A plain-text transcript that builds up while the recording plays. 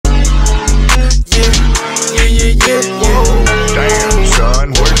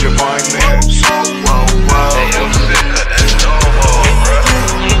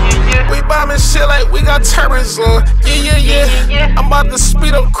got turbines on. Yeah. I'm about to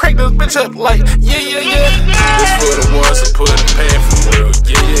speed up, crank this bitch up like, yeah. This for the ones that put in pan for real.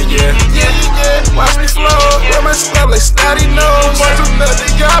 Yeah. Watch me flow, wear my stuff like Snotty Nose. Watch them let the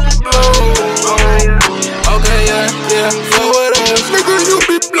Yoppa blow. Okay, yeah, forward up. Nigga, you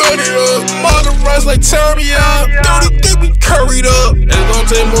be bloody up. Modern rise like turn me up. 30 think we curried up. It's gon'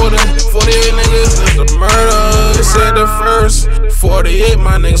 take more than 48 niggas. It's a murder. They said the first 48,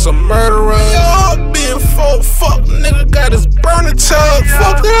 my niggas a murderer. Y'all being fuck, nigga got his burning tub.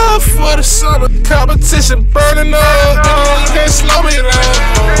 Fuck it up for the summer. Competition burning up. You can't slow me down.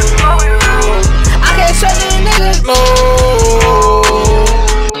 I can't show you niggas. No.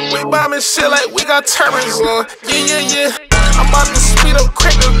 We bombing shit like we got turbines on. Yeah. I'm about to speed up,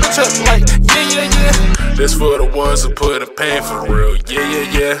 crank this bitch up like, yeah. This for the ones that put in pain for real.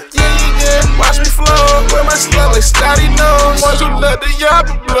 Yeah. Watch me flow, wear my slug like Snotty Nose. Once you let the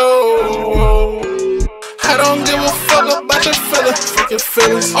Yoppa blow. I don't give a fuck about your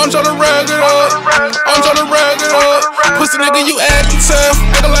feelings. I'm tryna rag it up. Pussy nigga, you acting tough.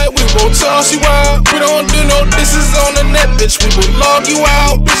 Acting like we won't toss you out. We don't do no disses on the net, bitch. We will log you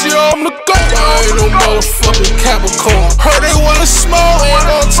out. Bitch, you on the go. I ain't no motherfucking Capricorn. Heard they wanna smoke, ain't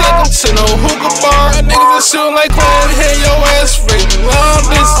gon' take them to no hookah bar. Niggas that shootin' like clown, hear your ass rating long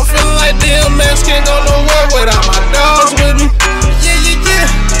distance. I'm feeling like DMX can't go nowhere without my dogs with me.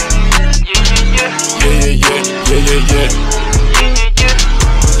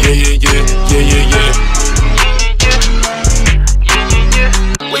 Yeah.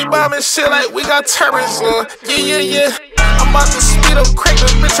 We bombing shit like we got turbines on. Yeah. I'm about to speed up, crank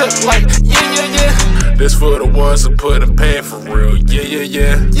this bitch up like, yeah. This for the ones that put in pain for real.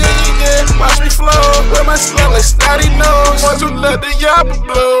 Yeah. Watch me flow, wear my slug like Snotty Nose. Once you let the Yoppa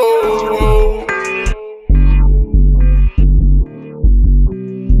blow.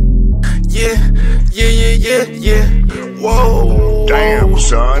 Yeah. Whoa. Damn,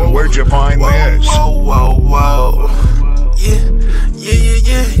 son, where'd you find this? Whoa.